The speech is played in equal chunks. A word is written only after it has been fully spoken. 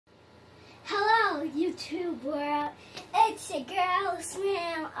YouTube world. It's your girl,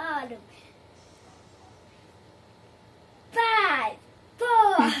 Slim Autumn. 5,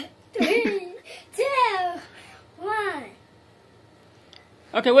 4, 3, 2, 1.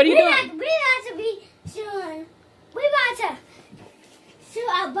 Okay, what are you doing? We about to be shooting. We about to shoot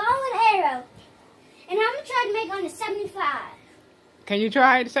a bow and arrow. And I'm going to try to make on the 75. Can you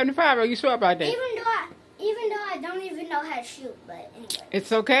try the 75? Or are you sure about that? Even though I don't even know how to shoot, but anyway.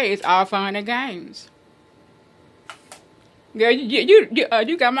 It's okay. It's all fun and games. Girl,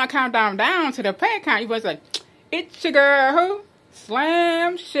 you got my countdown down to the play count. You was like, it's your girl who?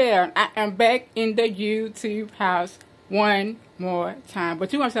 Slimchelle. I am back in the YouTube house one more time.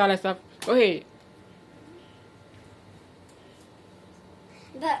 But you want to say all that stuff? Go ahead.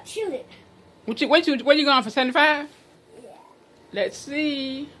 But shoot it. Where you going for 75? Yeah. Let's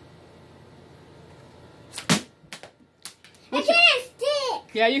see. It didn't stick.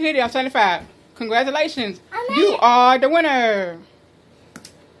 Yeah, you hit it on 75. Congratulations. You are the winner.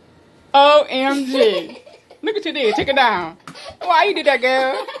 OMG. Look at you there. Take it down. Why you did that,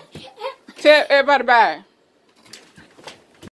 girl? Tell everybody bye.